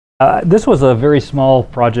This was a very small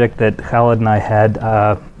project that Khaled and I had,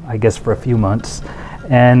 I guess, for a few months.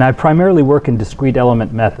 And I primarily work in discrete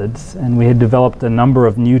element methods, and we had developed a number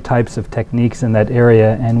of new types of techniques in that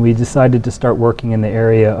area, and we decided to start working in the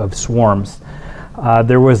area of swarms.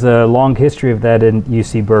 There was a long history of that in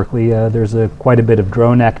UC Berkeley. There's quite a bit of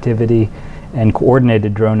drone activity and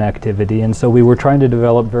coordinated drone activity, and so we were trying to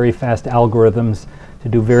develop very fast algorithms to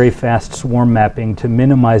do very fast swarm mapping to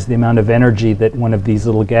minimize the amount of energy that one of these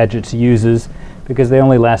little gadgets uses, because they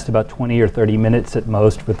only last about 20 or 30 minutes at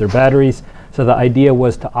most with their batteries. So the idea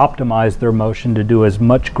was to optimize their motion to do as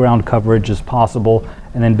much ground coverage as possible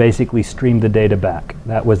and then basically stream the data back.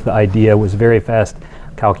 That was the idea, was very fast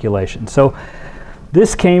calculation. So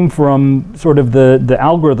this came from sort of the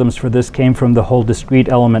algorithms for this came from the whole discrete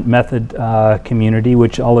element method community,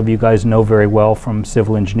 which all of you guys know very well from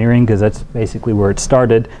civil engineering, because that's basically where it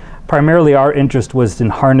started. Primarily our interest was in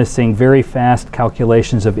harnessing very fast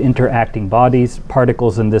calculations of interacting bodies,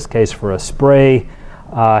 particles in this case for a spray,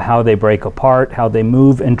 how they break apart, how they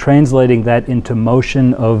move, and translating that into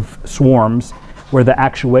motion of swarms, where the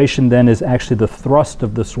actuation then is actually the thrust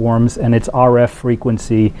of the swarms and its RF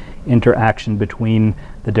frequency interaction between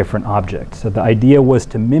the different objects. So the idea was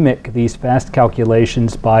to mimic these fast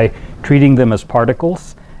calculations by treating them as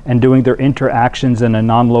particles and doing their interactions in a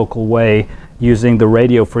non-local way using the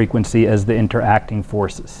radio frequency as the interacting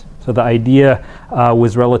forces. So the idea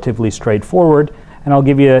was relatively straightforward, and I'll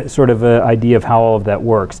give you sort of an idea of how all of that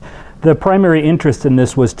works. The primary interest in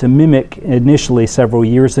this was to mimic, initially several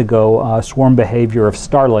years ago, swarm behavior of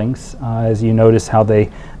starlings, as you notice how they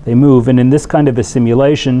move. And in this kind of a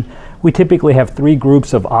simulation, we typically have three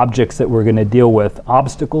groups of objects that we're going to deal with: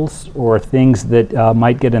 obstacles, or things that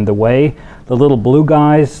might get in the way, the little blue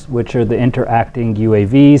guys, which are the interacting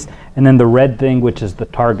UAVs, and then the red thing, which is the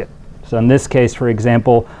target. So in this case, for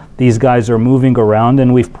example, these guys are moving around,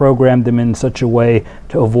 and we've programmed them in such a way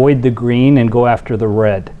to avoid the green and go after the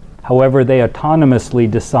red. However, they autonomously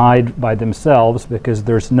decide by themselves, because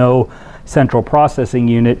there's no central processing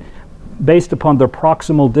unit. Based upon their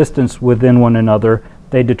proximal distance within one another,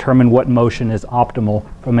 they determine what motion is optimal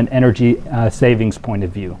from an energy savings point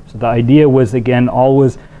of view. So the idea was, again,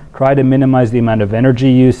 always try to minimize the amount of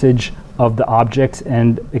energy usage of the objects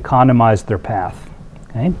and economize their path.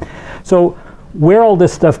 Okay? So where all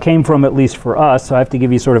this stuff came from, at least for us, so I have to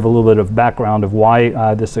give you sort of a little bit of background of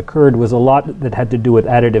why this occurred, was a lot that had to do with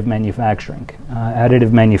additive manufacturing.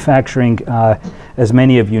 Additive manufacturing, as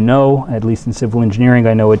many of you know, at least in civil engineering,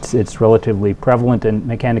 I know it's relatively prevalent, and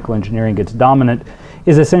mechanical engineering it's dominant,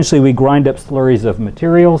 is essentially we grind up slurries of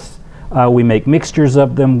materials, we make mixtures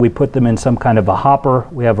of them, we put them in some kind of a hopper,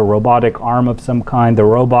 we have a robotic arm of some kind, the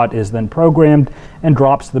robot is then programmed and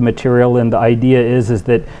drops the material, and the idea is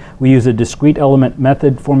that we use a discrete element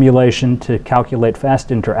method formulation to calculate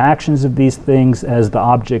fast interactions of these things as the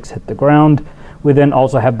objects hit the ground. We then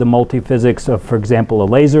also have the multi-physics of, for example, a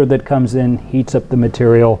laser that comes in, heats up the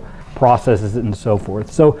material, processes it, and so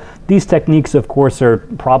forth. So these techniques, of course, are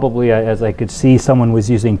probably, as I could see, someone was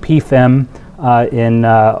using PFEM in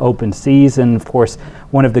OpenSeas, and of course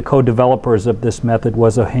one of the co-developers of this method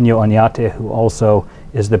was Eugenio Oñate, who also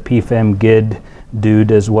is the PFEM GID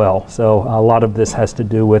dude as well. So a lot of this has to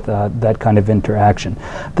do with that kind of interaction.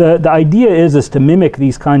 The idea is to mimic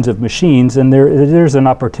these kinds of machines, and there's an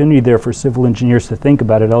opportunity there for civil engineers to think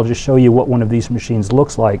about it. I'll just show you what one of these machines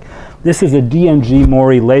looks like. This is a DMG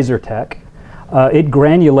Mori laser tech. It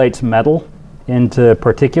granulates metal into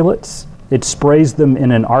particulates. It sprays them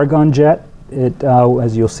in an argon jet. It,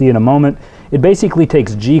 as you'll see in a moment, it basically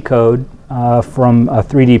takes G-code from a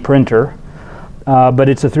 3D printer, but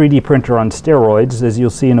it's a 3D printer on steroids. As you'll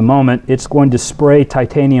see in a moment, it's going to spray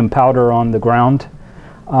titanium powder on the ground.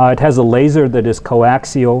 It has a laser that is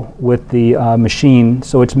coaxial with the machine,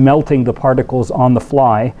 so it's melting the particles on the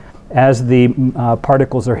fly as the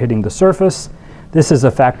particles are hitting the surface. This is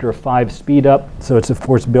a factor of 5 speed up, so it's of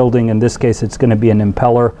course building, in this case it's going to be an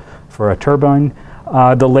impeller for a turbine.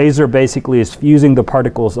 The laser basically is fusing the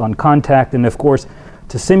particles on contact, and of course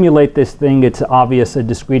to simulate this thing, it's obvious a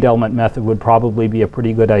discrete element method would probably be a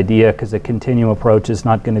pretty good idea, because a continuum approach is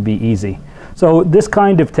not going to be easy. So this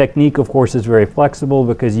kind of technique, of course, is very flexible,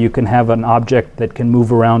 because you can have an object that can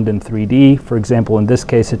move around in 3D. For example, in this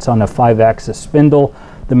case, it's on a 5-axis spindle.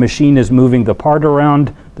 The machine is moving the part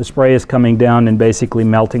around, the spray is coming down and basically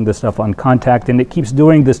melting the stuff on contact, and it keeps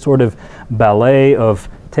doing this sort of ballet of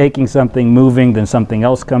taking something, moving, then something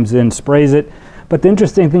else comes in, sprays it. But the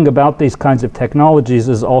interesting thing about these kinds of technologies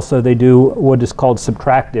is also they do what is called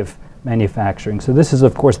subtractive manufacturing. So this is,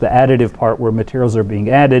 of course, the additive part where materials are being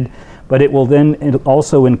added, but it will then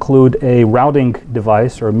also include a routing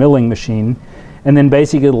device or a milling machine. And then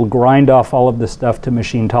basically it'll grind off all of the stuff to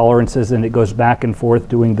machine tolerances, and it goes back and forth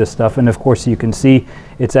doing this stuff. And of course you can see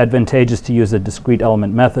it's advantageous to use a discrete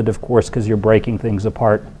element method, of course, because you're breaking things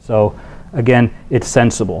apart. So again, it's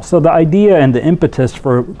sensible. So the idea and the impetus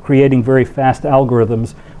for creating very fast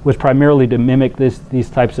algorithms was primarily to mimic these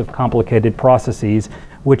types of complicated processes,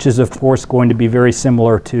 which is of course going to be very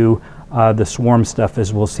similar to the swarm stuff,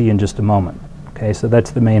 as we'll see in just a moment. Okay, so that's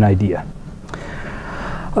the main idea.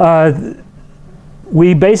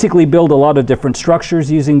 We basically build a lot of different structures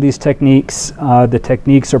using these techniques. The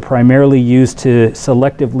techniques are primarily used to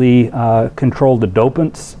selectively control the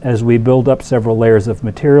dopants as we build up several layers of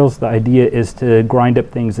materials. The idea is to grind up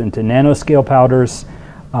things into nanoscale powders,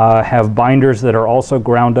 have binders that are also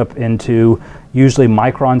ground up into usually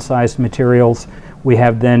micron-sized materials. We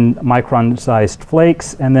have then micron-sized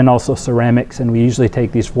flakes and then also ceramics, and we usually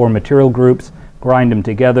take these 4 material groups, grind them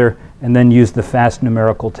together, and then use the fast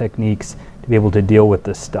numerical techniques to be able to deal with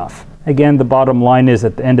this stuff. Again, the bottom line is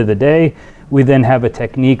at the end of the day, we then have a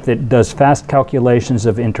technique that does fast calculations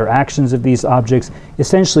of interactions of these objects,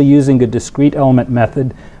 essentially using a discrete element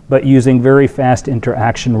method, but using very fast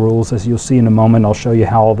interaction rules. As you'll see in a moment, I'll show you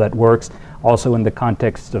how all that works, also in the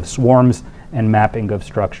context of swarms and mapping of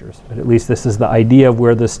structures. But at least this is the idea of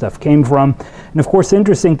where this stuff came from. And of course, the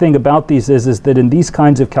interesting thing about these is that in these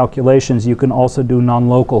kinds of calculations, you can also do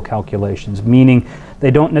non-local calculations, meaning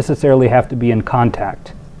they don't necessarily have to be in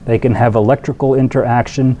contact. They can have electrical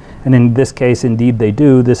interaction, and in this case, indeed they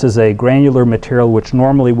do. This is a granular material which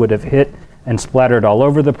normally would have hit and splattered all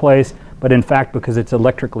over the place, but in fact, because it's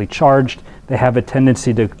electrically charged, they have a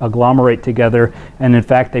tendency to agglomerate together, and in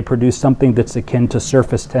fact, they produce something that's akin to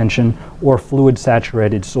surface tension or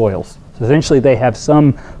fluid-saturated soils. So essentially, they have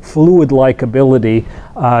some fluid-like ability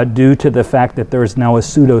due to the fact that there is now a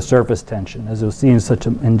pseudo-surface tension. As you'll see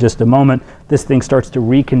in just a moment, this thing starts to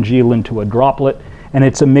recongeal into a droplet, and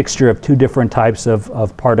it's a mixture of 2 different types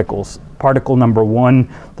of particles. Particle number 1,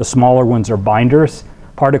 the smaller ones, are binders.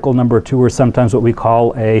 Particle number 2 are sometimes what we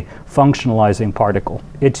call a functionalizing particle.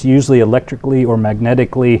 It's usually electrically or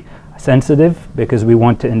magnetically sensitive because we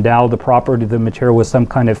want to endow the property of the material with some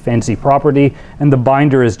kind of fancy property, and the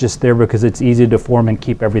binder is just there because it's easy to form and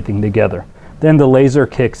keep everything together. Then the laser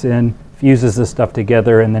kicks in, fuses this stuff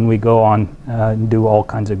together, and then we go on and do all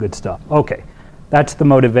kinds of good stuff. Okay, that's the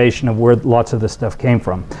motivation of where lots of this stuff came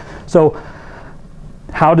from. So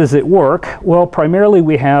how does it work? Well, primarily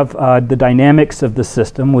we have the dynamics of the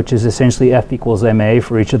system, which is essentially F equals ma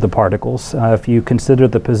for each of the particles. If you consider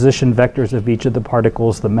the position vectors of each of the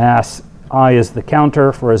particles, the mass I is the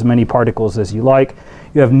counter for as many particles as you like.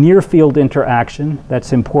 You have near field interaction.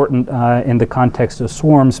 That's important in the context of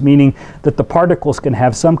swarms, meaning that the particles can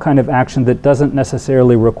have some kind of action that doesn't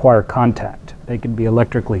necessarily require contact. They can be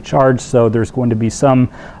electrically charged, so there's going to be some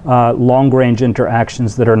long-range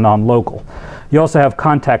interactions that are non-local. You also have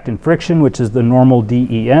contact and friction, which is the normal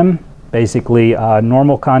DEM, basically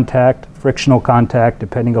normal contact, frictional contact,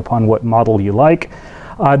 depending upon what model you like.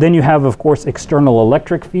 Then you have, of course, external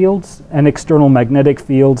electric fields and external magnetic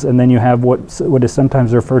fields, and then you have what is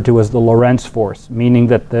sometimes referred to as the Lorentz force, meaning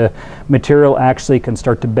that the material actually can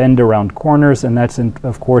start to bend around corners, and that's,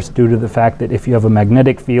 of course, due to the fact that if you have a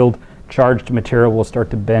magnetic field, charged material will start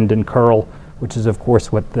to bend and curl, which is, of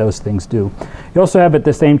course, what those things do. You also have, at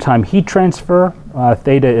the same time, heat transfer.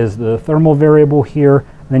 Theta is the thermal variable here.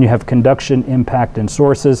 Then you have conduction, impact, and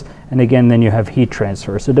sources. And again, then you have heat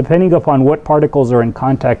transfer. So depending upon what particles are in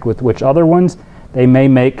contact with which other ones, they may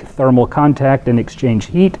make thermal contact and exchange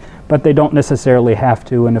heat, but they don't necessarily have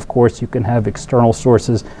to. And of course, you can have external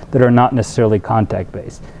sources that are not necessarily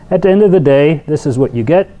contact-based. At the end of the day, this is what you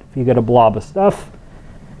get. If you get a blob of stuff,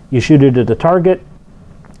 you shoot it at a target,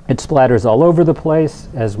 it splatters all over the place,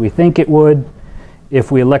 as we think it would.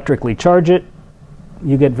 If we electrically charge it,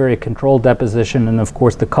 you get very controlled deposition, and of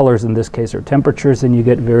course the colors in this case are temperatures, and you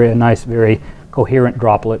get a nice, very coherent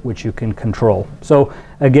droplet which you can control. So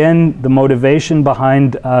again, the motivation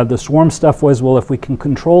behind the swarm stuff was, well, if we can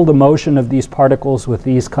control the motion of these particles with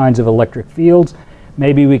these kinds of electric fields,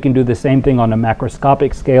 maybe we can do the same thing on a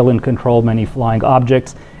macroscopic scale and control many flying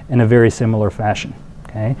objects in a very similar fashion.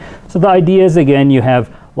 Okay? So the idea is, again, you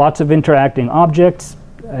have lots of interacting objects,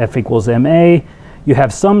 F equals ma. You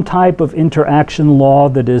have some type of interaction law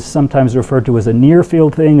that is sometimes referred to as a near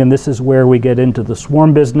field thing, and this is where we get into the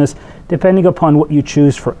swarm business. Depending upon what you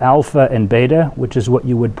choose for alpha and beta, which is what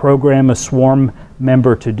you would program a swarm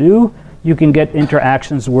member to do, you can get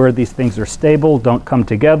interactions where these things are stable, don't come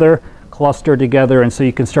together, cluster together, and so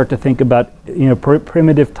you can start to think about,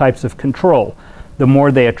 primitive types of control. The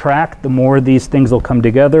more they attract, the more these things will come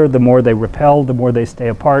together, the more they repel, the more they stay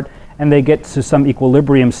apart, and they get to some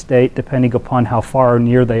equilibrium state depending upon how far or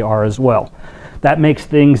near they are as well. That makes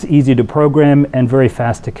things easy to program and very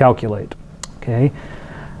fast to calculate. Okay.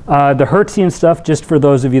 The Hertzian stuff, just for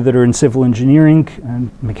those of you that are in civil engineering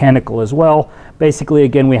and mechanical as well, basically,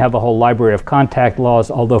 again, we have a whole library of contact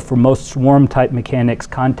laws, although for most swarm-type mechanics,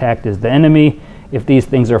 contact is the enemy. If these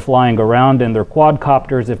things are flying around and they're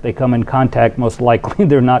quadcopters, if they come in contact, most likely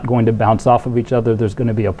they're not going to bounce off of each other. There's going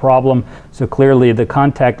to be a problem. So clearly, the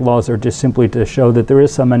contact laws are just simply to show that there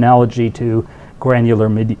is some analogy to granular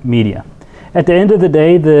media. At the end of the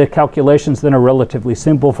day, the calculations then are relatively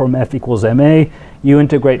simple from F equals ma. You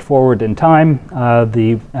integrate forward in time,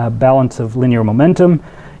 the balance of linear momentum.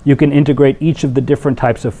 You can integrate each of the different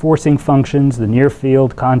types of forcing functions, the near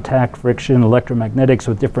field, contact, friction, electromagnetics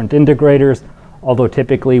with different integrators, although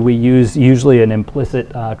typically we use usually an implicit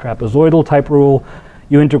trapezoidal type rule.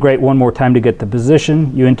 You integrate one more time to get the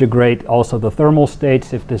position. You integrate also the thermal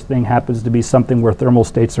states if this thing happens to be something where thermal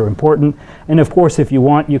states are important. And of course, if you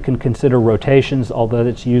want, you can consider rotations, although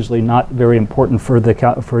it's usually not very important for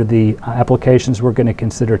the applications we're going to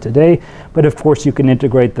consider today. But of course, you can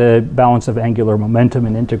integrate the balance of angular momentum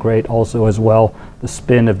and integrate also as well the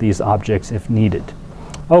spin of these objects if needed.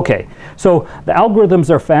 Okay, so the algorithms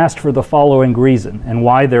are fast for the following reason, and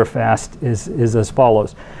why they're fast is as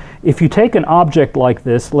follows. If you take an object like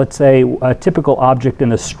this, let's say a typical object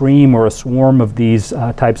in a stream or a swarm of these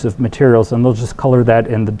types of materials, and they'll just color that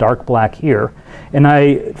in the dark black here, and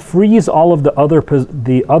I freeze all of the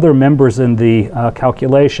other members in the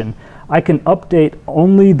calculation, I can update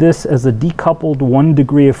only this as a decoupled 1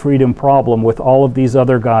 degree of freedom problem with all of these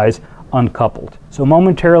other guys uncoupled. So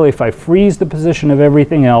momentarily, if I freeze the position of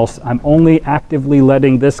everything else, I'm only actively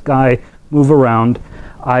letting this guy move around.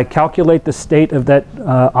 I calculate the state of that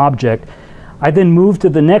object. I then move to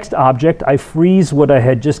the next object. I freeze what I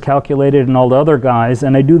had just calculated and all the other guys,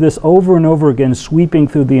 and I do this over and over again, sweeping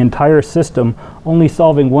through the entire system, only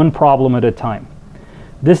solving one problem at a time.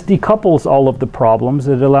 This decouples all of the problems.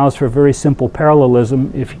 It allows for very simple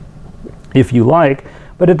parallelism, if you like,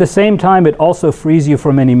 but at the same time, it also frees you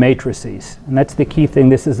from any matrices. And that's the key thing.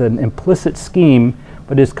 This is an implicit scheme,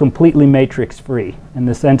 but is completely matrix-free in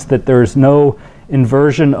the sense that there's no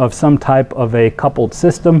inversion of some type of a coupled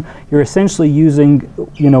system. You're essentially using,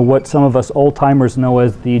 what some of us old-timers know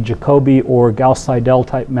as the Jacobi or Gauss-Seidel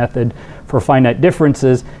type method for finite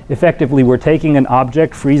differences. Effectively, we're taking an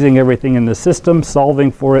object, freezing everything in the system,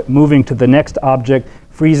 solving for it, moving to the next object,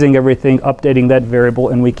 freezing everything, updating that variable,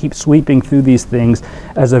 and we keep sweeping through these things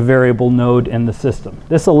as a variable node in the system.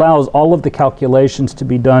 This allows all of the calculations to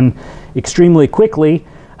be done extremely quickly.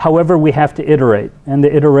 However, we have to iterate, and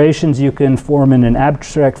the iterations you can form in an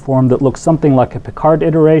abstract form that looks something like a Picard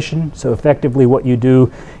iteration. So effectively what you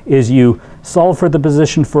do is you solve for the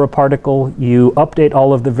position for a particle, you update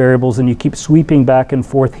all of the variables, and you keep sweeping back and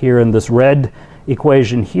forth here in this red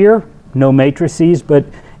equation here. No matrices, but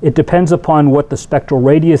it depends upon what the spectral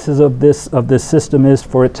radiuses of this system is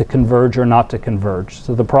for it to converge or not to converge.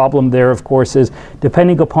 So the problem there, of course, is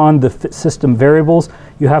depending upon the system variables,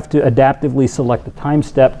 you have to adaptively select a time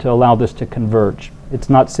step to allow this to converge. It's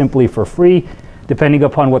not simply for free. Depending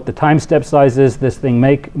upon what the time step size is, this thing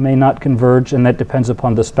may not converge, and that depends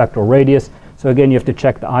upon the spectral radius. So again, you have to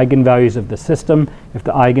check the eigenvalues of the system. If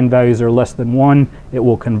the eigenvalues are less than 1, it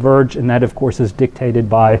will converge, and that, of course, is dictated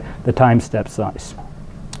by the time step size.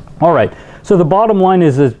 All right, so the bottom line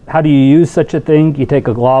is how do you use such a thing? You take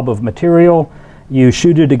a glob of material, you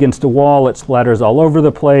shoot it against a wall, it splatters all over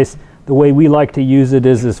the place. The way we like to use it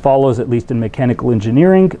is as follows, at least in mechanical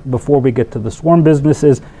engineering. Before we get to the swarm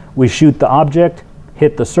businesses, we shoot the object,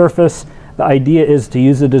 hit the surface. The idea is to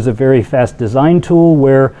use it as a very fast design tool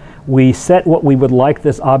where we set what we would like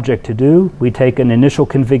this object to do. We take an initial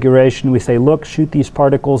configuration, we say, look, shoot these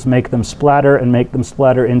particles, make them splatter, and make them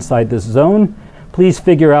splatter inside this zone. Please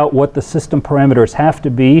figure out what the system parameters have to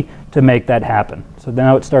be to make that happen. So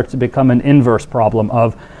now it starts to become an inverse problem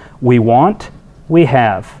of we want, we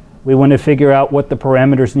have. We want to figure out what the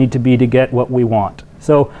parameters need to be to get what we want.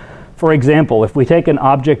 So for example, if we take an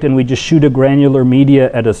object and we just shoot a granular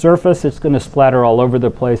media at a surface, it's going to splatter all over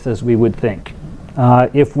the place as we would think.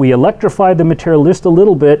 If we electrify the material just a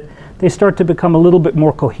little bit, they start to become a little bit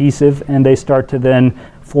more cohesive, and they start to then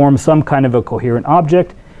form some kind of a coherent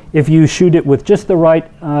object. If you shoot it with just the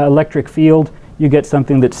right electric field, you get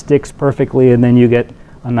something that sticks perfectly, and then you get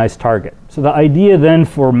a nice target. So the idea then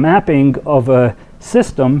for mapping of a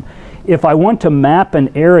system, if I want to map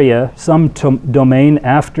an area, some domain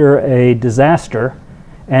after a disaster,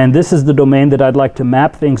 and this is the domain that I'd like to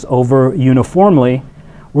map things over uniformly,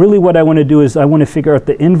 Really what I want to do is I want to figure out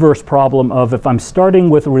the inverse problem of if I'm starting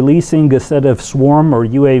with releasing a set of swarm or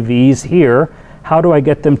UAVs here, how do I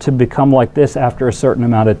get them to become like this after a certain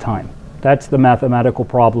amount of time? That's the mathematical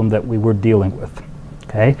problem that we were dealing with.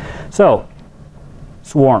 Okay, so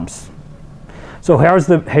swarms. So here's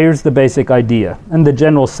the basic idea and the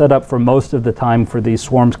general setup for most of the time for these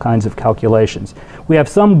swarms kinds of calculations. We have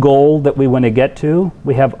some goal that we want to get to.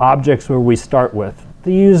 We have objects where we start with.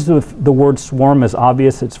 The use of the word swarm is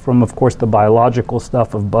obvious. It's from, of course, the biological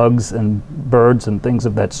stuff of bugs and birds and things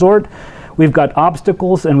of that sort. We've got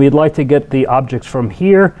obstacles, and we'd like to get the objects from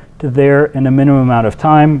here to there in a minimum amount of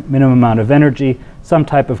time, minimum amount of energy, some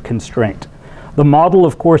type of constraint. The model,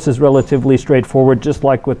 of course, is relatively straightforward, just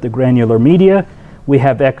like with the granular media. We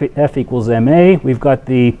have F equals ma. We've got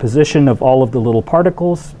the position of all of the little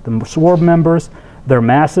particles, the swarm members, their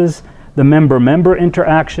masses, the member-member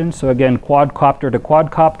interaction. So again, quadcopter to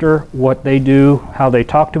quadcopter, what they do, how they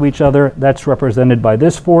talk to each other, that's represented by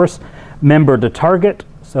this force. Member to target.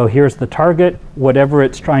 So here's the target, whatever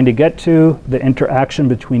it's trying to get to, the interaction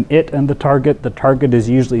between it and the target. The target is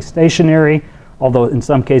usually stationary, although in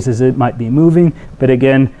some cases it might be moving. But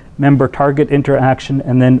again, member-target interaction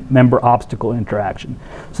and then member-obstacle interaction.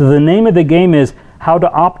 So the name of the game is how to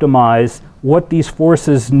optimize what these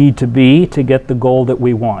forces need to be to get the goal that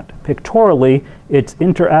we want. Pictorially, it's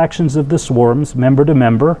interactions of the swarms, member to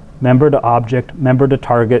member, member to object, member to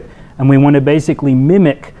target, and we want to basically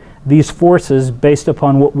mimic these forces based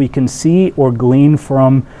upon what we can see or glean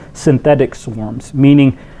from synthetic swarms,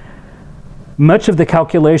 meaning much of the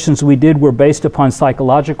calculations we did were based upon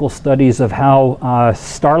psychological studies of how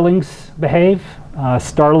starlings behave.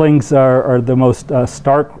 Starlings are the most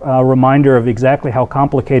stark reminder of exactly how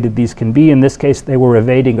complicated these can be. In this case, they were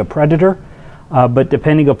evading a predator, but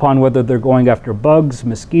depending upon whether they're going after bugs,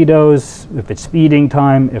 mosquitoes, if it's feeding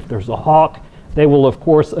time, if there's a hawk, they will, of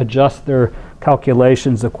course, adjust their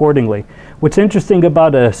calculations accordingly. What's interesting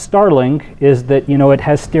about a starling is that, you know, it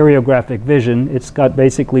has stereographic vision. It's got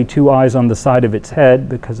basically two eyes on the side of its head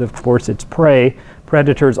because, of course, it's prey.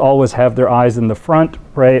 Predators always have their eyes in the front,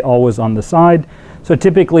 prey always on the side. So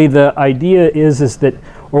typically the idea is that,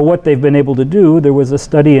 or what they've been able to do, there was a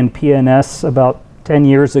study in PNS about 10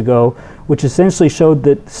 years ago, which essentially showed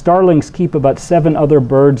that starlings keep about 7 other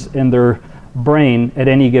birds in their brain at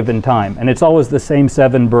any given time. And it's always the same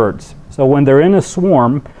 7 birds. So when they're in a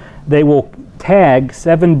swarm, they will tag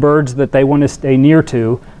 7 birds that they want to stay near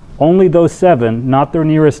to, only those 7, not their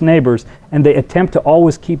nearest neighbors, and they attempt to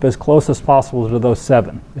always keep as close as possible to those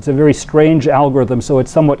 7. It's a very strange algorithm, so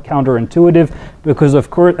it's somewhat counterintuitive, because of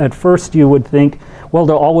course at first you would think, well,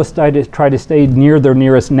 they'll always try to stay near their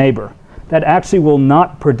nearest neighbor. That actually will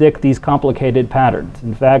not predict these complicated patterns.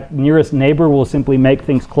 In fact, nearest neighbor will simply make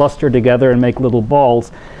things cluster together and make little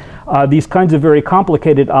balls. These kinds of very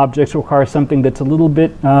complicated objects require something that's a little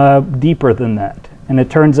bit deeper than that. And it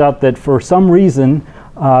turns out that for some reason,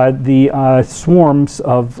 the swarms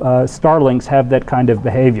of starlings have that kind of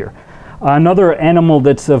behavior. Another animal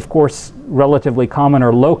that's, of course, relatively common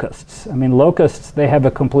are locusts. I mean, locusts, they have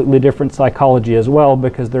a completely different psychology as well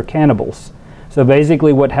because they're cannibals. So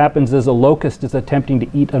basically what happens is a locust is attempting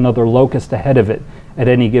to eat another locust ahead of it at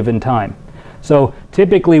any given time. So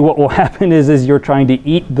typically what will happen is you're trying to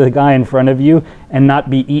eat the guy in front of you and not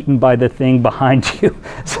be eaten by the thing behind you.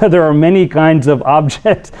 So there are many kinds of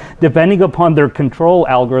objects, depending upon their control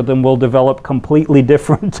algorithm, will develop completely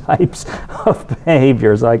different types of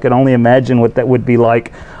behaviors. I can only imagine what that would be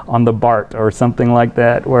like on the BART or something like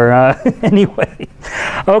that, where anyway.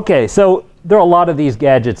 Okay, so there are a lot of these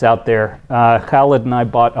gadgets out there. Khaled and I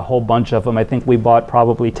bought a whole bunch of them. I think we bought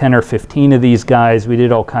probably 10 or 15 of these guys. We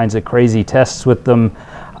did all kinds of crazy tests with them.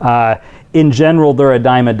 In general, they're a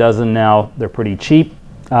dime a dozen now. They're pretty cheap.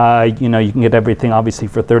 You know, you can get everything obviously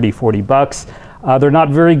for 30, 40 bucks. They're not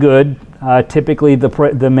very good. Typically,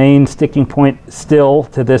 the main sticking point still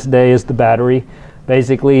to this day is the battery.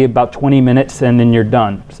 Basically, about 20 minutes and then you're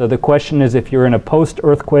done. So the question is, if you're in a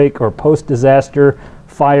post-earthquake or post-disaster,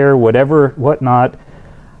 fire, whatever, whatnot,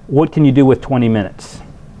 what can you do with 20 minutes?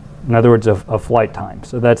 In other words, a flight time.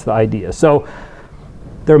 So that's the idea. So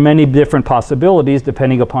there are many different possibilities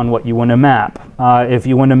depending upon what you want to map. If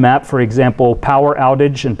you want to map, for example, power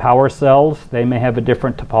outage and power cells, they may have a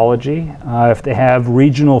different topology. If they have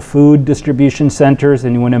regional food distribution centers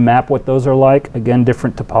and you want to map what those are like, again,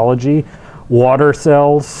 different topology. Water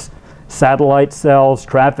cells, satellite cells,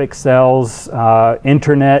 traffic cells,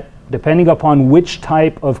 internet. Depending upon which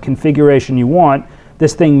type of configuration you want,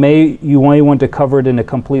 this thing you may want to cover it in a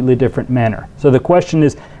completely different manner. So the question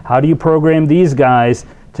is, how do you program these guys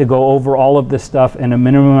to go over all of this stuff in a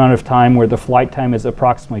minimum amount of time where the flight time is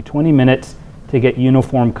approximately 20 minutes to get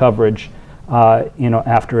uniform coverage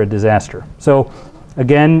after a disaster. So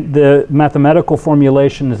again, the mathematical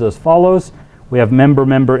formulation is as follows. We have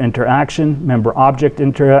member-member interaction, member-object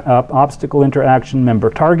obstacle interaction,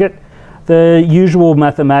 member-target. The usual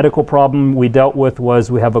mathematical problem we dealt with was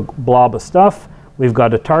we have a blob of stuff, we've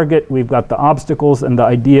got a target, we've got the obstacles, and the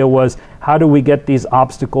idea was how do we get these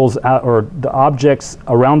obstacles out, or the objects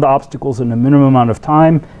around the obstacles in a minimum amount of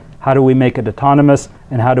time, how do we make it autonomous,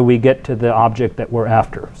 and how do we get to the object that we're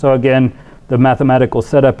after. So again, the mathematical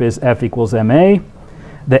setup is F equals ma.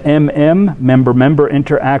 The member-member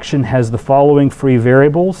interaction has the following free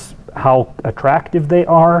variables: how attractive they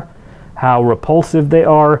are, how repulsive they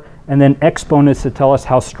are, and then exponents to tell us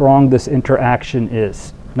how strong this interaction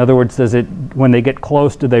is. In other words, when they get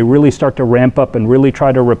close, do they really start to ramp up and really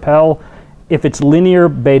try to repel? If it's linear,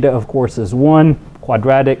 beta of course is 1,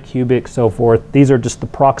 quadratic, cubic, so forth. These are just the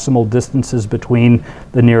proximal distances between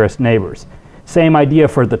the nearest neighbors. Same idea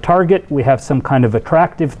for the target. We have some kind of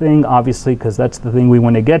attractive thing, obviously, because that's the thing we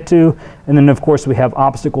want to get to. And then of course we have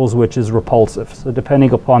obstacles, which is repulsive. So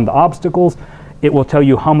depending upon the obstacles, it will tell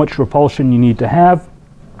you how much repulsion you need to have,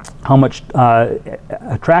 how much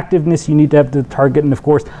attractiveness you need to have to the target, and of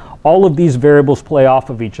course all of these variables play off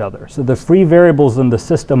of each other. So the free variables in the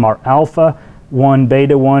system are alpha 1,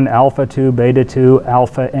 beta 1, alpha 2, beta 2,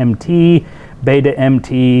 alpha mt, beta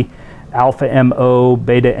mt, alpha mo,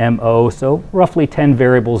 beta mo, so roughly 10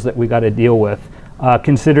 variables that we got to deal with,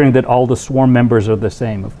 considering that all the swarm members are the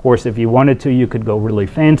same. Of course, if you wanted to, you could go really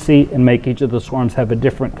fancy and make each of the swarms have a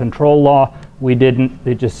different control law. We didn't.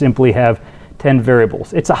 They just simply have 10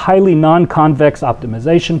 variables. It's a highly non-convex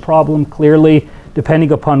optimization problem. Clearly,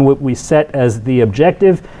 depending upon what we set as the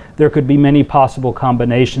objective, there could be many possible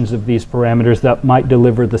combinations of these parameters that might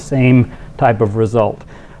deliver the same type of result.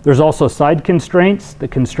 There's also side constraints. The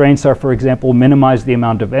constraints are, for example, minimize the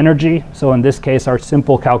amount of energy. So in this case, our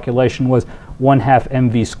simple calculation was 1/2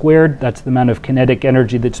 mv squared. That's the amount of kinetic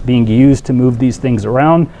energy that's being used to move these things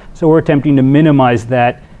around. So we're attempting to minimize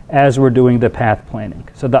that as we're doing the path planning.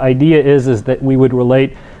 So the idea is that we would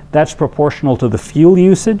relate that's proportional to the fuel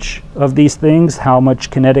usage of these things, how much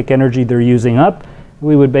kinetic energy they're using up.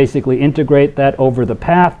 We would basically integrate that over the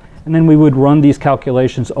path, and then we would run these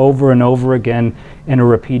calculations over and over again in a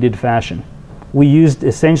repeated fashion. We used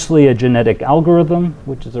essentially a genetic algorithm,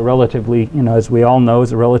 which is a relatively, as we all know,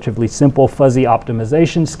 is a relatively simple fuzzy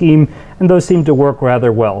optimization scheme, and those seem to work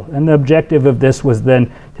rather well. And the objective of this was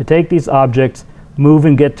then to take these objects, move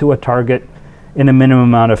and get to a target in a minimum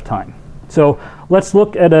amount of time. So let's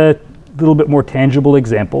look at a little bit more tangible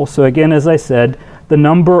example. So again, as I said, the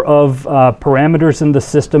number of parameters in the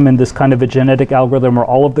system in this kind of a genetic algorithm are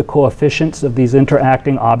all of the coefficients of these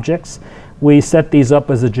interacting objects. We set these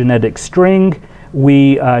up as a genetic string.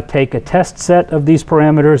 We take a test set of these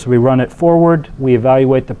parameters. We run it forward. We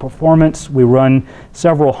evaluate the performance. We run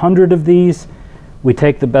several hundred of these. We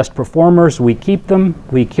take the best performers, we keep them,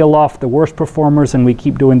 we kill off the worst performers, and we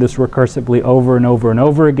keep doing this recursively over and over and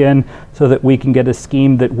over again so that we can get a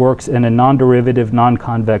scheme that works in a non-derivative,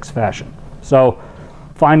 non-convex fashion. So,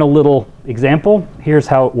 final little example, here's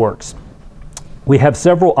how it works. We have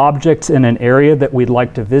several objects in an area that we'd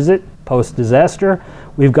like to visit post-disaster.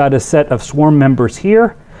 We've got a set of swarm members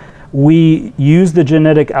here. We use the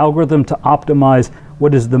genetic algorithm to optimize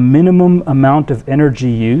what is the minimum amount of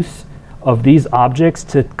energy use of these objects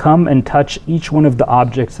to come and touch each one of the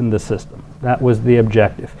objects in the system. That was the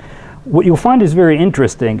objective. What you'll find is very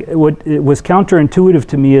interesting. What it was counterintuitive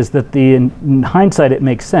to me is that in hindsight it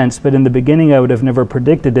makes sense, but in the beginning I would have never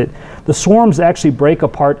predicted it. The swarms actually break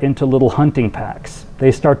apart into little hunting packs.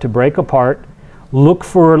 They start to break apart, look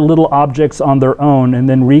for little objects on their own, and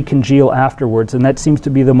then recongeal afterwards, and that seems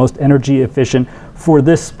to be the most energy efficient for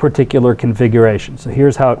this particular configuration. So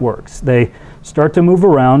here's how it works. They start to move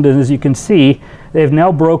around, and as you can see, they've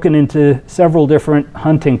now broken into several different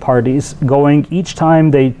hunting parties, going each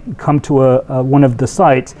time they come to one of the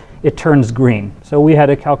sites, it turns green. So we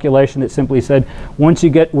had a calculation that simply said, once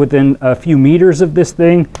you get within a few meters of this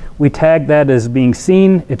thing, we tag that as being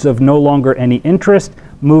seen, it's of no longer any interest,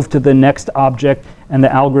 move to the next object, and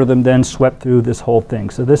the algorithm then swept through this whole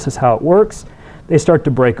thing. So this is how it works. They start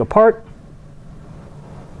to break apart.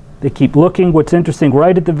 They keep looking. What's interesting,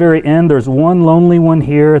 right at the very end, there's one lonely one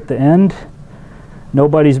here at the end.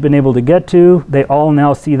 Nobody's been able to get to. They all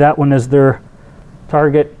now see that one as their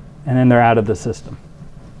target, and then they're out of the system.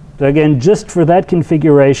 So again, just for that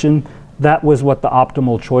configuration, that was what the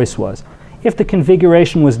optimal choice was. If the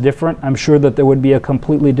configuration was different, I'm sure that there would be a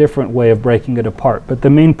completely different way of breaking it apart. But the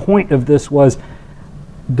main point of this was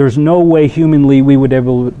there's no way humanly we would be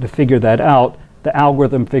able to figure that out. the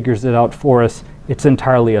algorithm figures it out for us. It's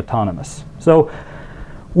entirely autonomous. So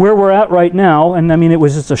where we're at right now, and I mean it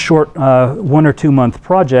was just a short 1 or 2 month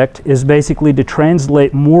project, is basically to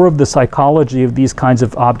translate more of the psychology of these kinds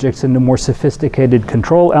of objects into more sophisticated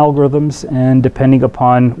control algorithms, and depending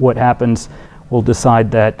upon what happens, we'll decide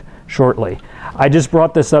that shortly. I just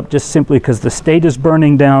brought this up just simply because the state is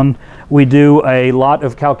burning down. We do a lot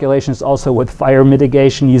of calculations also with fire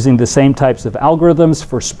mitigation using the same types of algorithms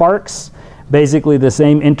for sparks. Basically the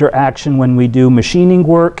same interaction when we do machining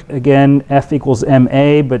work. Again, F equals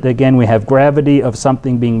ma, but again we have gravity of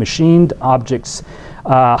something being machined, objects,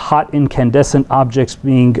 hot incandescent objects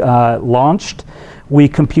being launched. We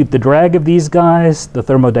compute the drag of these guys, the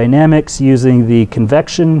thermodynamics using the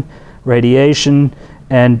convection, radiation,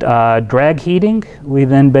 and drag heating. We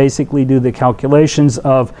then basically do the calculations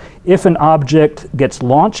of if an object gets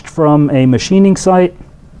launched from a machining site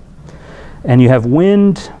and you have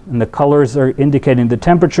wind and the colors are indicating the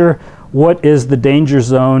temperature, what is the danger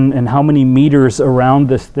zone and how many meters around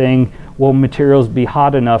this thing will materials be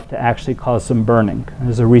hot enough to actually cause some burning.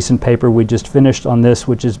 There's a recent paper we just finished on this,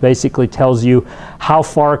 which is basically tells you how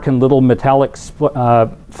far can little metallic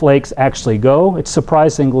flakes actually go. It's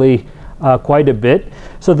surprisingly quite a bit.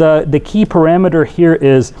 So the key parameter here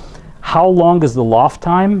is how long is the loft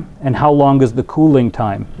time and how long is the cooling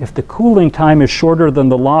time. If the cooling time is shorter than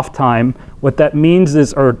the loft time, what that means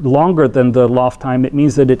is, or longer than the loft time, it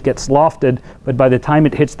means that it gets lofted, but by the time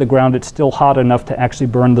it hits the ground, it's still hot enough to actually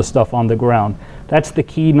burn the stuff on the ground. That's the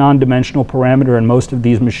key non-dimensional parameter in most of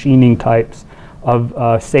these machining types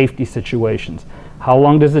of safety situations. How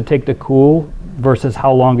long does it take to cool versus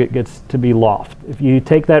how long it gets to be loft? If you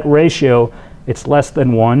take that ratio, it's less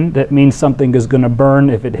than 1. That means something is going to burn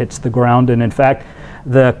if it hits the ground. And in fact,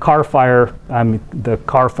 the car fire,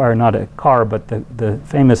 not a car, but the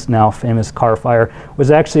famous car fire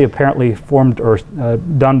was actually apparently formed or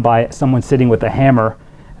done by someone sitting with a hammer,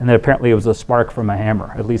 and then apparently it was a spark from a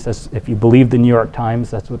hammer. At least that's, if you believe the New York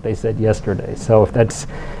Times, that's what they said yesterday. So if that's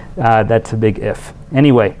a big if.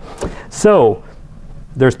 Anyway, so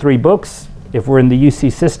there's 3 books. If we're in the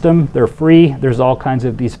UC system, they're free. There's all kinds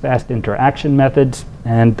of these fast interaction methods,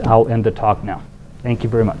 and I'll end the talk now. Thank you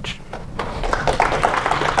very much.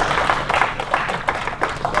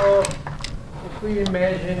 So, if we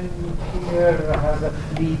imagine here has a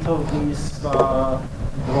fleet of these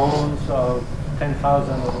drones of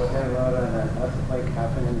 10,000 or whatever, and an earthquake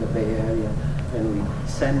happened in the Bay Area, and we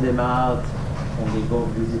send them out, and they go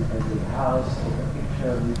visit every house, take a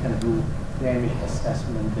picture, we can do damage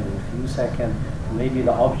assessment in a few seconds. Maybe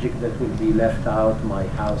the object that will be left out, my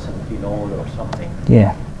house in Pinole or something.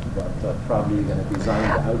 Yeah. But probably going to design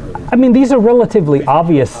the algorithm. I mean, these are relatively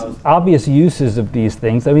obvious uses of these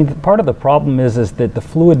things. I mean, part of the problem is that the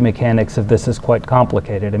fluid mechanics of this is quite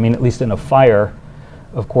complicated. I mean, at least in a fire,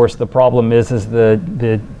 of course, the problem is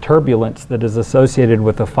the turbulence that is associated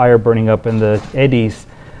with the fire burning up in the eddies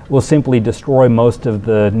will simply destroy most of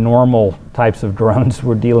the normal types of drones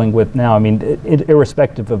we're dealing with now. I mean,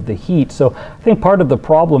 irrespective of the heat. So I think part of the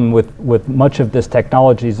problem with much of this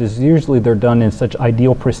technologies is usually they're done in such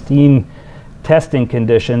ideal, pristine testing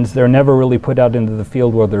conditions. They're never really put out into the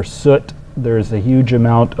field where there's soot. There's a huge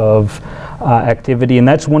amount of activity, and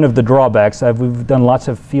that's one of the drawbacks. We've done lots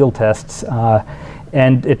of field tests,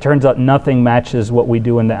 and it turns out nothing matches what we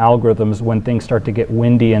do in the algorithms when things start to get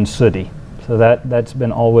windy and sooty. So that's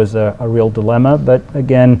been always a real dilemma, but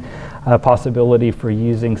again, a possibility for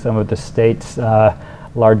using some of the state's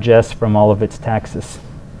largesse from all of its taxes,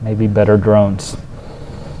 maybe better drones.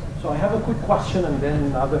 So I have a quick question, and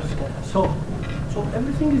then others can. So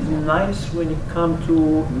everything is nice when it comes to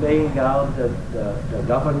laying out the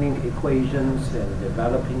governing equations and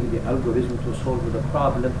developing the algorithm to solve the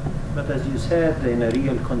problem. But as you said, in a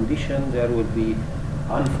real condition, there will be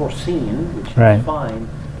unforeseen, which is fine.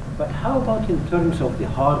 But how about in terms of the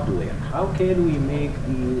hardware? How can we make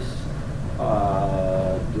these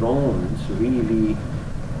drones really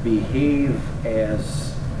behave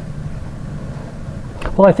as?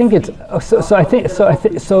 Well, I think it's I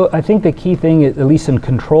think the key thing, at least in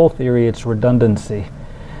control theory, it's redundancy.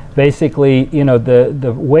 Basically, you know,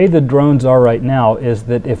 the way the drones are right now is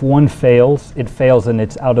that if one fails, it fails and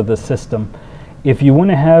it's out of the system. If you want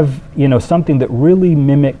to have, you know, something that really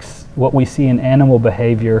mimics what we see in animal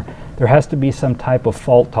behavior, there has to be some type of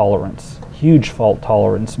fault tolerance, huge fault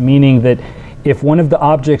tolerance, meaning that if one of the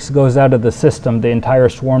objects goes out of the system, the entire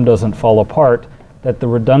swarm doesn't fall apart, that the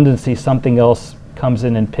redundancy, something else comes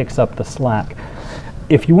in and picks up the slack.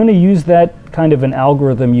 If you want to use that kind of an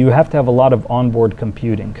algorithm, you have to have a lot of onboard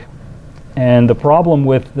computing. And the problem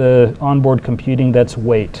with the onboard computing, that's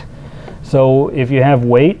weight. So if you have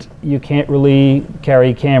weight, you can't really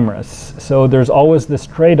carry cameras. So there's always this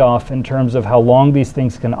trade-off in terms of how long these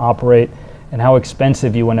things can operate and how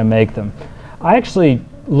expensive you want to make them. I actually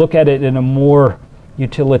look at it in a more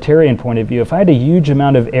utilitarian point of view. If I had a huge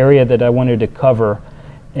amount of area that I wanted to cover,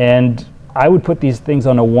 and I would put these things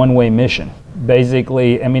on a one-way mission.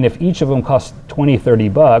 Basically, I mean, if each of them costs 20, 30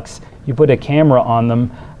 bucks, you put a camera on them,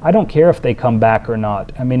 I don't care if they come back or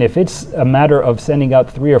not. I mean, if it's a matter of sending out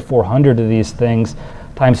 300 or 400 of these things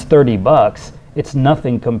times 30 bucks, it's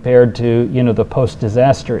nothing compared to, you know, the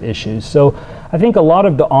post-disaster issues. So I think a lot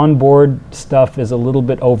of the onboard stuff is a little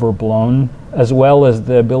bit overblown, as well as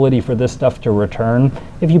the ability for this stuff to return.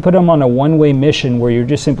 If you put them on a one-way mission where you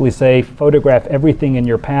just simply say, photograph everything in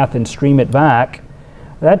your path and stream it back,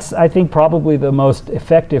 that's, I think, probably the most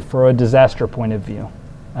effective for a disaster point of view.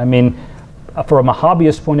 I mean, from a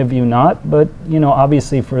hobbyist point of view, not, but, you know,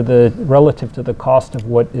 obviously for the relative to the cost of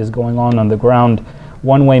what is going on the ground,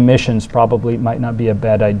 one-way missions probably might not be a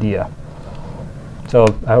bad idea. So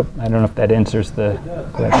I don't know if that answers the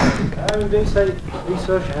question. I mean, they say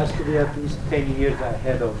research has to be at least 10 years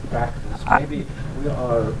ahead of practice. Maybe we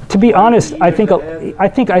are. To be honest, I think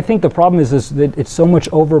the problem is that it's so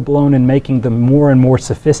much overblown in making them more and more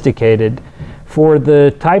sophisticated. For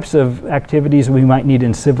the types of activities we might need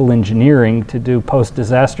in civil engineering to do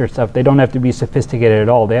post-disaster stuff, they don't have to be sophisticated at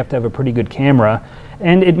all. They have to have a pretty good camera,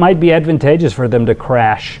 and it might be advantageous for them to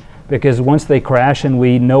crash, because once they crash and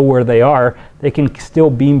we know where they are, they can still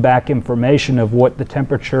beam back information of what the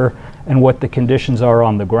temperature and what the conditions are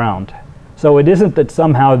on the ground. So it isn't that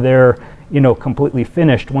somehow they're, you know, completely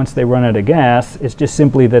finished once they run out of gas. It's just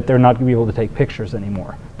simply that they're not going to be able to take pictures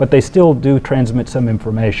anymore. But they still do transmit some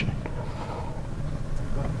information.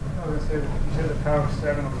 You said the Power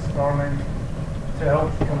 7 of the Starlink to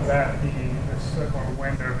help combat the or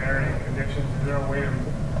when there are varying conditions. Is there a way to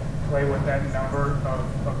play with that number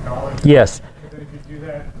of knowledge? Yes. Because then if you do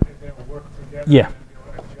that, they'll work together. Yeah.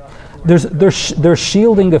 There's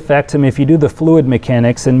shielding effects. I mean, if you do the fluid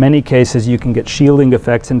mechanics, in many cases you can get shielding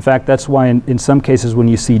effects. In fact, that's why in some cases when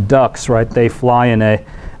you see ducks, right, they fly in a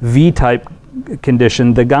V-type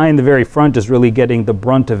condition. The guy in the very front is really getting the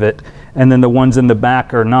brunt of it, and then the ones in the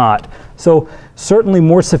back are not. So certainly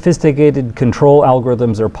more sophisticated control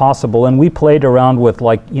algorithms are possible, and we played around with,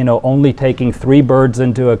 like, you know, only taking 3 birds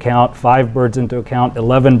into account, 5 birds into account,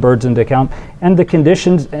 11 birds into account, and the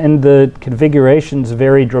conditions and the configurations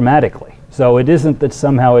vary dramatically. So it isn't that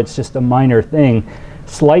somehow it's just a minor thing.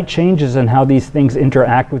 Slight changes in how these things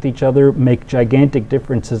interact with each other make gigantic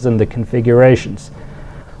differences in the configurations.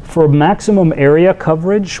 For maximum area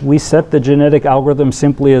coverage, we set the genetic algorithm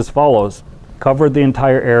simply as follows. Covered the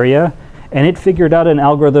entire area, and it figured out an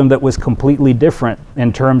algorithm that was completely different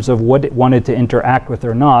in terms of what it wanted to interact with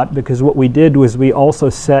or not, because what we did was we also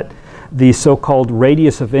set the so-called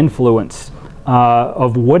radius of influence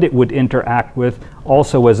of what it would interact with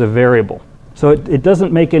also as a variable. So it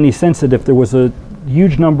doesn't make any sense that if there was a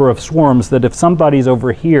huge number of swarms, that if somebody's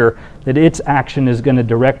over here, that its action is going to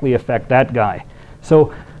directly affect that guy.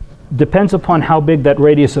 So depends upon how big that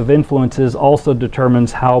radius of influence is, also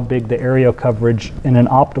determines how big the area coverage in an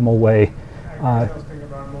optimal way. I was thinking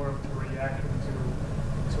about more of the reaction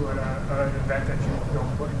to an event that you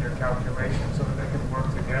don't put in your calculation, so that they can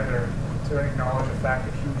work together to acknowledge the fact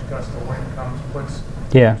that huge gust of wind comes, puts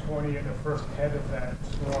 20 in the first head of that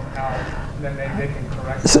storm out, and then they can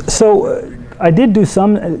correct it. So I did do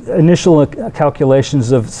some initial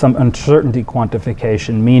calculations of some uncertainty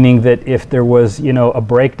quantification, meaning that if there was, you know, a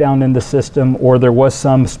breakdown in the system or there was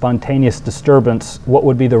some spontaneous disturbance, what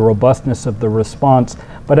would be the robustness of the response?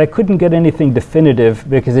 But I couldn't get anything definitive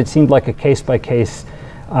because it seemed like a case-by-case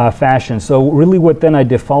fashion. So really what then I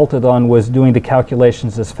defaulted on was doing the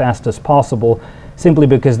calculations as fast as possible, simply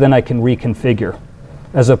because then I can reconfigure,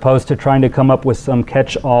 as opposed to trying to come up with some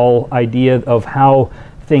catch-all idea of how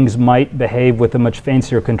things might behave with a much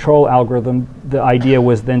fancier control algorithm. The idea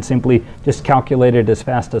was then simply just calculate it as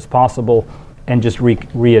fast as possible and just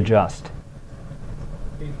readjust.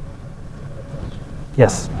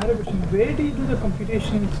 Yes? I have a question. Where do you do the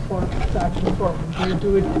computations for the actual problem? Do you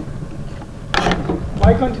do it?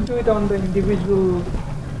 Why can't you do it on the individual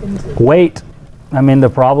instance? Wait. I mean, the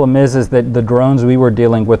problem is that the drones we were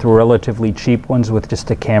dealing with were relatively cheap ones with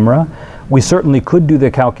just a camera. We certainly could do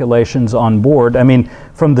the calculations on board. I mean,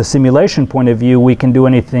 from the simulation point of view, we can do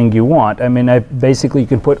anything you want. I mean, basically you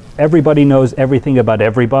can put everybody knows everything about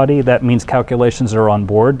everybody. That means calculations are on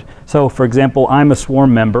board. So, for example, I'm a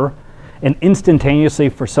swarm member, and instantaneously,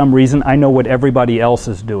 for some reason, I know what everybody else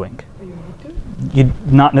is doing. Do you need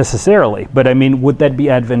to? Not necessarily, but I mean, would that be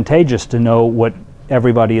advantageous to know what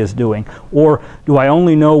everybody is doing? Or do I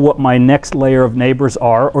only know what my next layer of neighbors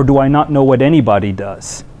are, or do I not know what anybody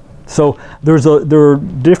does? So there are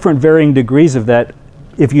different varying degrees of that.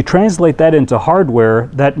 If you translate that into hardware,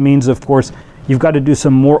 that means, of course, you've got to do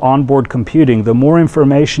some more onboard computing. The more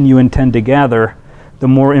information you intend to gather, the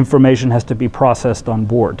more information has to be processed on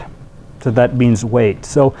board. So that means weight.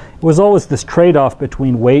 So it was always this trade-off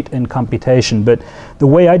between weight and computation. But the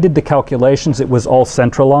way I did the calculations, it was all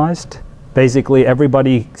centralized. Basically,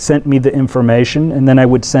 everybody sent me the information, and then I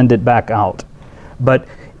would send it back out. But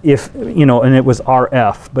if, you know, and it was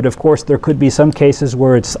RF. But of course, there could be some cases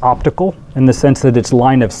where it's optical, in the sense that it's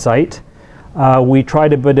line of sight. We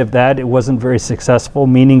tried a bit of that. It wasn't very successful,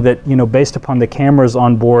 meaning that, you know, based upon the cameras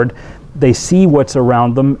on board, they see what's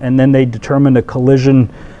around them, and then they determine a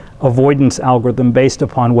collision avoidance algorithm based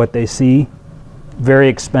upon what they see. Very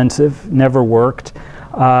expensive, never worked.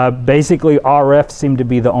 Basically, RF seemed to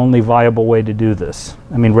be the only viable way to do this.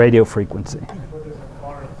 I mean, radio frequency.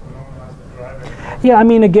 Yeah, I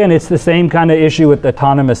mean, again, it's the same kind of issue with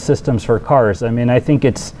autonomous systems for cars. I mean, I think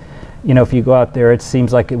it's, you know, if you go out there, it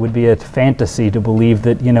seems like it would be a fantasy to believe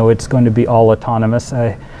that, you know, it's going to be all autonomous.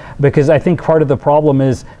 Because I think part of the problem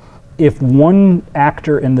is if one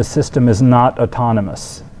actor in the system is not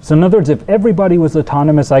autonomous. So in other words, if everybody was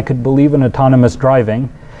autonomous, I could believe in autonomous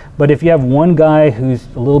driving. But if you have one guy who's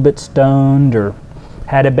a little bit stoned or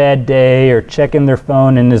had a bad day or checking their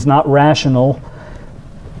phone and is not rational,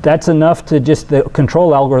 that's enough to just, the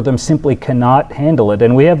control algorithm simply cannot handle it.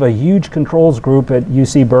 And we have a huge controls group at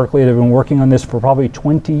UC Berkeley that have been working on this for probably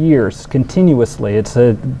 20 years, continuously. It's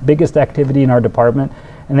the biggest activity in our department,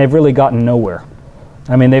 and they've really gotten nowhere.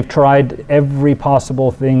 I mean, they've tried every possible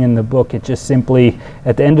thing in the book. It just simply,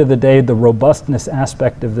 at the end of the day, the robustness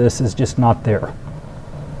aspect of this is just not there.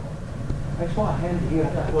 I saw a hand here.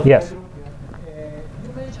 Yes. You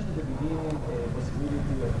mentioned at the beginning the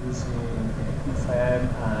possibility of using PFAM,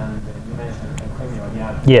 and you mentioned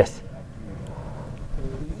chemical. Yes. Do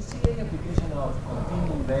you see any application of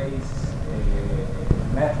continuum-based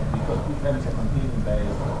method, because PFAM is a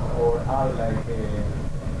continuum-based, or are like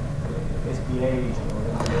SPH or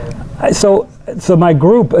NPM? So my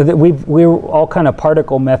group, we're all kind of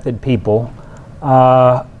particle method people.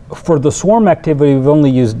 For the swarm activity, we've only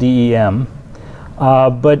used DEM.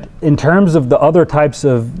 But in terms of the other types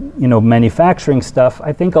of, you know, manufacturing stuff,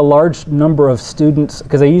 I think a large number of students,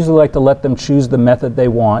 because I usually like to let them choose the method they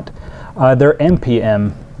want, their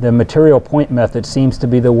MPM, the material point method, seems to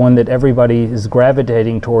be the one that everybody is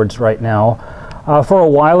gravitating towards right now. For a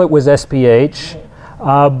while it was SPH,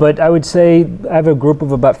 but I would say I have a group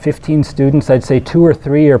of about 15 students. I'd say 2 or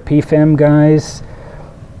 3 are PFAM guys,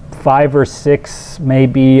 5 or 6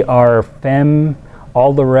 maybe are FEM,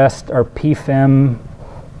 all the rest are PFEM,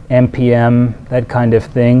 MPM, that kind of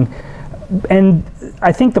thing. And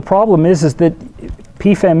I think the problem is that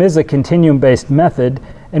PFEM is a continuum-based method,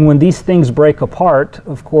 and when these things break apart,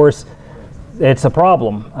 of course, it's a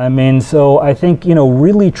problem. I mean, so I think, you know,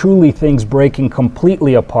 really truly things breaking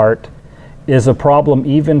completely apart is a problem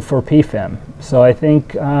even for PFEM. So I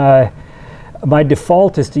think my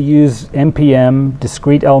default is to use MPM,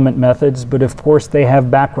 discrete element methods, but of course they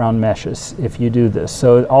have background meshes if you do this.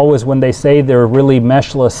 So always when they say they're really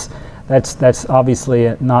meshless, that's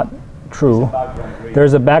obviously not true.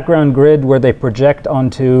 There's a background grid where they project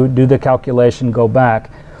onto, do the calculation, go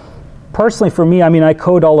back. Personally for me, I mean, I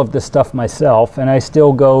code all of this stuff myself, and I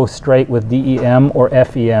still go straight with DEM or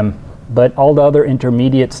FEM, but all the other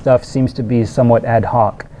intermediate stuff seems to be somewhat ad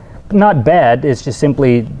hoc. Not bad, it's just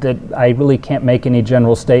simply that I really can't make any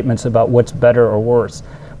general statements about what's better or worse.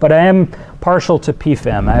 But I am partial to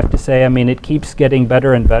PFEM, I have to say. I mean, it keeps getting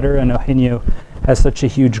better and better, and Eugenio has such a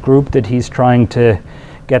huge group that he's trying to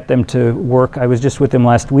get them to work. I was just with him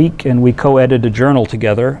last week, and we co-edited a journal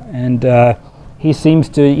together, and he seems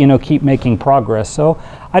to, you know, keep making progress. So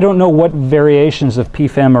I don't know what variations of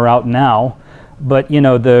PFEM are out now, but, you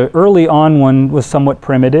know, the early on one was somewhat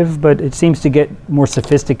primitive, but it seems to get more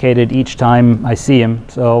sophisticated each time I see him.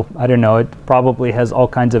 So I don't know, it probably has all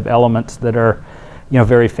kinds of elements that are, you know,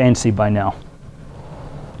 very fancy by now.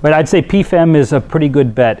 But I'd say PFEM is a pretty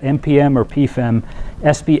good bet, MPM or PFEM.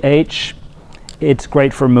 SPH, it's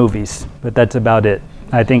great for movies, but that's about it.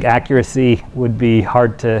 I think accuracy would be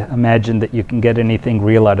hard to imagine that you can get anything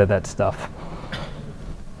real out of that stuff.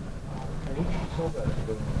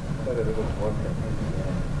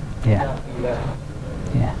 Yeah.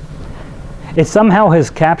 Yeah. It somehow has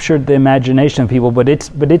captured the imagination of people, but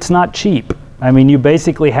it's not cheap. I mean, you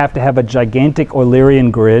basically have to have a gigantic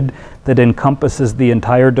Eulerian grid that encompasses the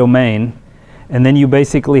entire domain, And then you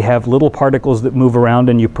basically have little particles that move around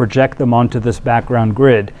and you project them onto this background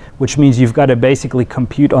grid, which means you've got to basically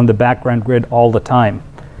compute on the background grid all the time.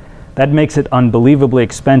 That makes it unbelievably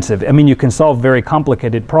expensive. I mean, you can solve very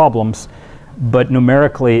complicated problems, but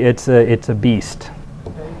numerically it's a beast.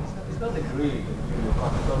 It's not a grid that you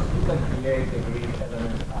control. You can create a grid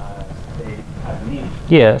element at least.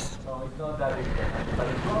 Yes. So it's not that expensive. But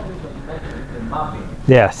the problem is what you mentioned is the mapping.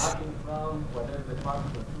 Yes. Mapping from whatever the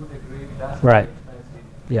particle to the grid, that's Right. very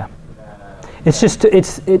expensive. Yeah. It's just,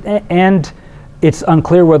 and it's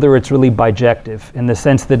unclear whether it's really bijective, in the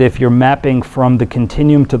sense that if you're mapping from the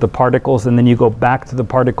continuum to the particles and then you go back to the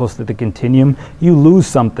particles to the continuum, you lose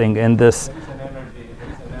something in this. There is an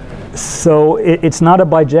energy. So it's not a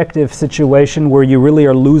bijective situation where you really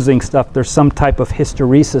are losing stuff. There's some type of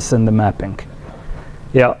hysteresis in the mapping.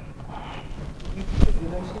 Yeah.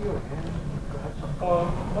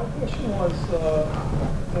 My question was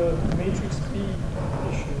the matrix B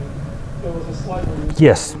issue. There was a slide where you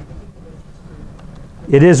Yes.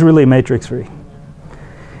 It is really matrix free.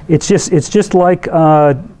 It's just like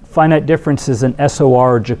finite differences in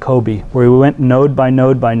SOR or Jacobi, where we went node by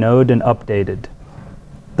node by node and updated.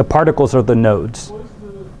 The particles are the nodes. What is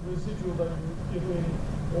the residual that you're iterating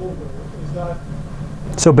over? Is that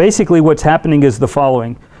So basically what's happening is the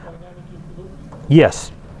following. dynamic equilibrium?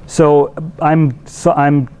 Yes. So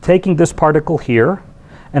I'm taking this particle here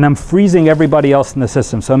and I'm freezing everybody else in the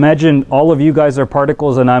system. So imagine all of you guys are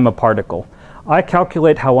particles and I'm a particle. I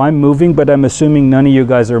calculate how I'm moving, but I'm assuming none of you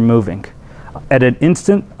guys are moving. At an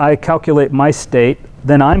instant, I calculate my state,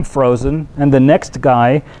 then I'm frozen, and the next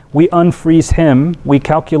guy, we unfreeze him, we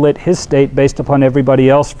calculate his state based upon everybody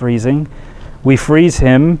else freezing, we freeze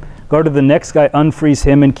him, go to the next guy, unfreeze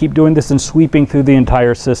him, and keep doing this and sweeping through the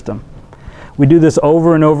entire system. We do this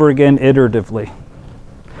over and over again iteratively.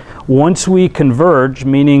 Once we converge,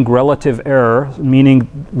 meaning relative error, meaning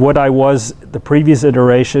what I was the previous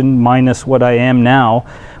iteration minus what I am now,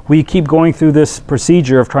 we keep going through this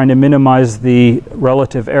procedure of trying to minimize the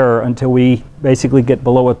relative error until we basically get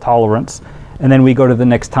below a tolerance, and then we go to the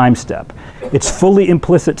next time step. It's fully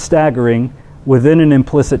implicit staggering within an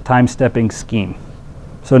implicit time stepping scheme.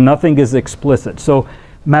 So nothing is explicit. So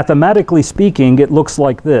mathematically speaking, it looks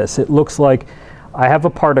like this. It looks like I have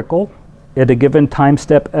a particle at a given time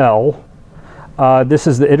step L. This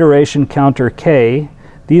is the iteration counter K.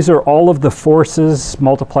 These are all of the forces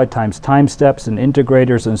multiplied times time steps and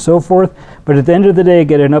integrators and so forth. But at the end of the day, I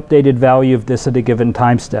get an updated value of this at a given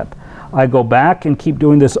time step. I go back and keep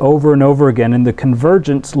doing this over and over again, and the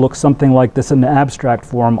convergence looks something like this in the abstract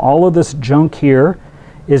form. All of this junk here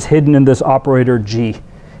is hidden in this operator G.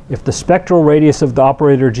 If the spectral radius of the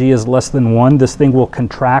operator G is less than 1, this thing will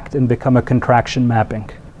contract and become a contraction mapping.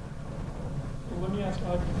 Let me ask a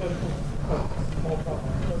hypothetical small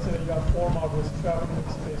problem. Let's say you got four models traveling in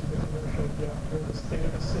space with inertia, you're the state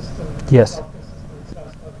of the system. Yes.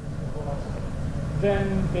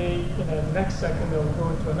 Then they, in the next second, they'll go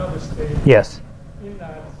into another state. Yes. In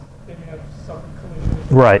that, then you have some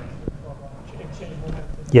collision. Right. Exchange momentum.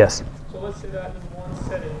 Yes. So let's say that in one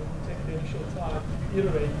setting, you take the initial time, you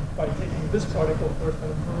iterate by taking this particle first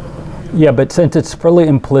and Yeah, but since it's fully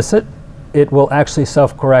implicit, it will actually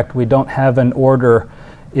self-correct. We don't have an order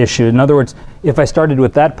issue. In other words, if I started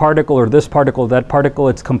with that particle or this particle, that particle,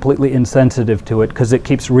 it's completely insensitive to it because it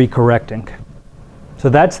keeps recorrecting. So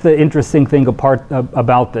that's the interesting thing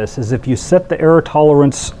about this, is if you set the error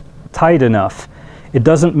tolerance tight enough, it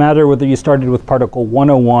doesn't matter whether you started with particle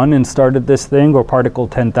 101 and started this thing, or particle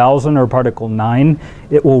 10,000 or particle 9,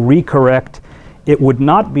 it will recorrect. It would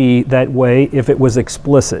not be that way if it was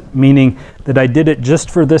explicit, meaning that I did it just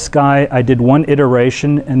for this guy, I did one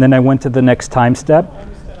iteration, and then I went to the next time step. I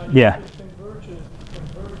understand. Yeah. It converges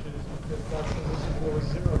because that's the residual is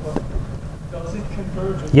zero, but does it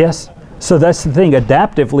converge? Yes. So that's the thing.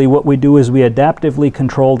 Adaptively, what we do is we adaptively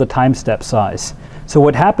control the time step size. So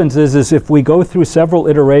what happens is if we go through several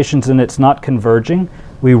iterations and it's not converging,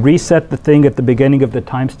 we reset the thing at the beginning of the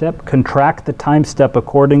time step, contract the time step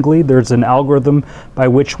accordingly. There's an algorithm by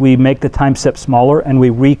which we make the time step smaller and we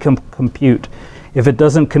recompute. If it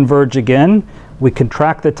doesn't converge again, we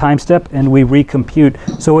contract the time step and we recompute.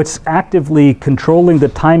 So it's actively controlling the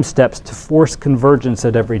time steps to force convergence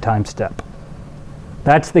at every time step.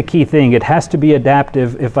 That's the key thing. It has to be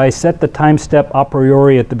adaptive. If I set the time step a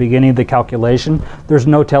priori at the beginning of the calculation, there's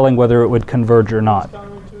no telling whether it would converge or not.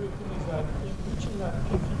 Counterintuitive is that in reaching that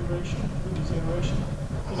configuration through these iterations,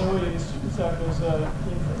 in a way, it's that there's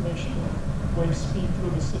information wave speed through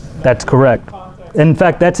the system. That's correct. In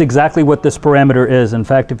fact, that's exactly what this parameter is. In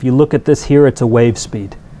fact, if you look at this here, it's a wave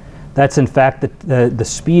speed. That's in fact the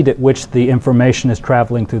speed at which the information is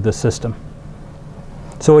traveling through the system.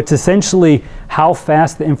 So it's essentially how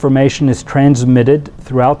fast the information is transmitted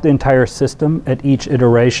throughout the entire system at each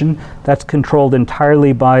iteration. That's controlled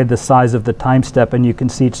entirely by the size of the time step, and you can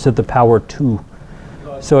see it's to the power 2.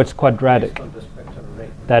 So it's quadratic.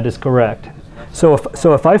 That is correct. So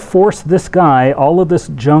if I force this guy, all of this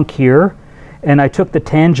junk here, and I took the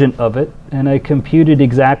tangent of it, and I computed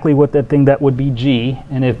exactly what that would be g,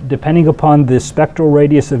 and if depending upon the spectral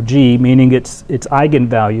radius of g, meaning its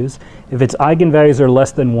eigenvalues, if its eigenvalues are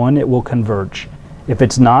less than 1, it will converge. If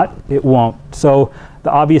it's not, it won't. So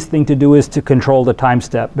the obvious thing to do is to control the time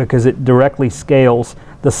step, because it directly scales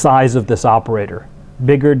the size of this operator.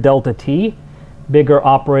 Bigger delta t, bigger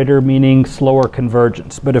operator, meaning slower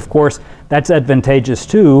convergence. But of course, that's advantageous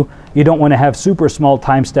too. You don't want to have super small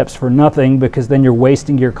time steps for nothing, because then you're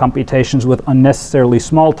wasting your computations with unnecessarily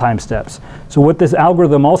small time steps. So what this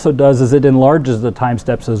algorithm also does is it enlarges the time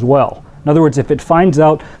steps as well. In other words, if it finds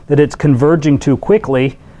out that it's converging too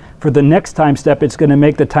quickly, for the next time step, it's going to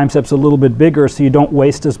make the time steps a little bit bigger, so you don't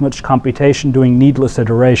waste as much computation doing needless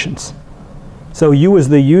iterations. So you as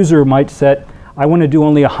the user might set, I want to do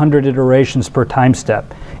only 100 iterations per time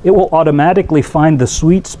step. It will automatically find the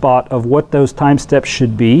sweet spot of what those time steps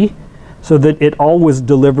should be, so that it always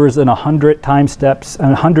delivers in 100 time steps and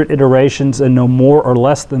 100 iterations and no more or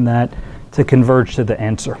less than that to converge to the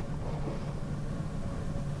answer.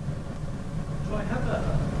 So I have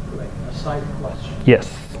a side question.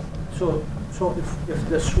 Yes. So if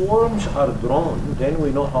the swarms are drawn, then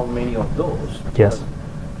we know how many of those. Yes.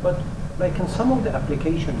 But like in some of the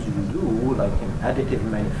applications you do, like in additive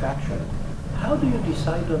manufacturing, how do you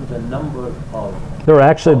decide on the number of They're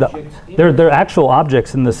actually objects they're actual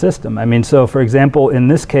objects in the system. I mean, so for example, in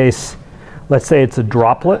this case, let's say it's a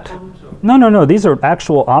droplet. No. These are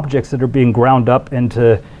actual objects that are being ground up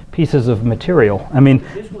into pieces of material. I mean,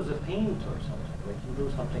 this was a paint or something. Like you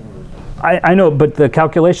do something with. I know, but the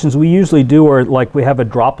calculations we usually do are like we have a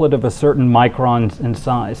droplet of a certain micron in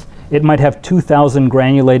size. It might have 2,000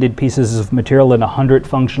 granulated pieces of material and 100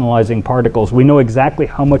 functionalizing particles. We know exactly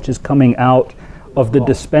how much is coming out of the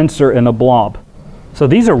dispenser in a blob. So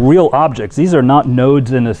these are real objects. These are not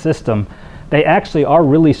nodes in a system. They actually are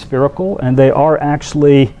really spherical, and they are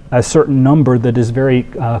actually a certain number that is very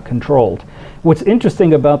controlled. What's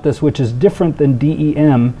interesting about this, which is different than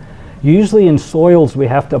DEM, usually in soils we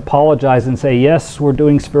have to apologize and say, yes, we're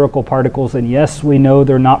doing spherical particles, and yes, we know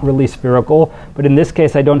they're not really spherical, but in this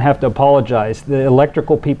case I don't have to apologize. The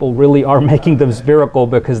electrical people really are making them spherical,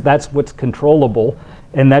 because that's what's controllable,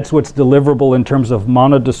 and that's what's deliverable in terms of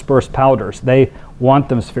monodispersed powders. They want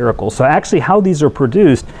them spherical. So actually how these are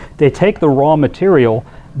produced, they take the raw material,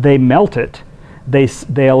 they melt it,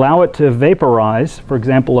 they allow it to vaporize, for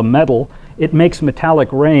example a metal, it makes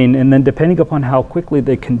metallic rain, and then depending upon how quickly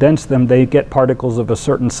they condense them, they get particles of a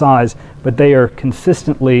certain size, but they are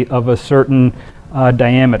consistently of a certain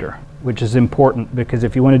diameter, which is important, because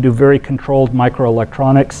if you want to do very controlled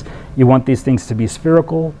microelectronics, you want these things to be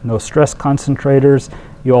spherical, no stress concentrators.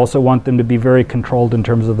 You also want them to be very controlled in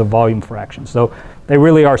terms of the volume fraction. So they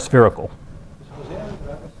really are spherical.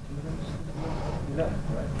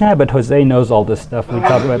 Yeah, but Jose knows all this stuff. We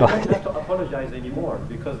talk about all. I don't have to apologize anymore,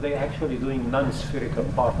 because they're actually doing non-spherical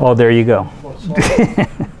parts. Oh, there you go.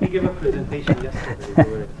 He gave a presentation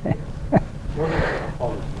yesterday.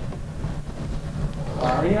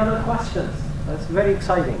 Any other questions? That's very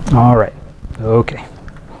exciting. All right. Okay.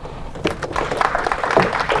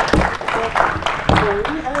 So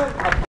we have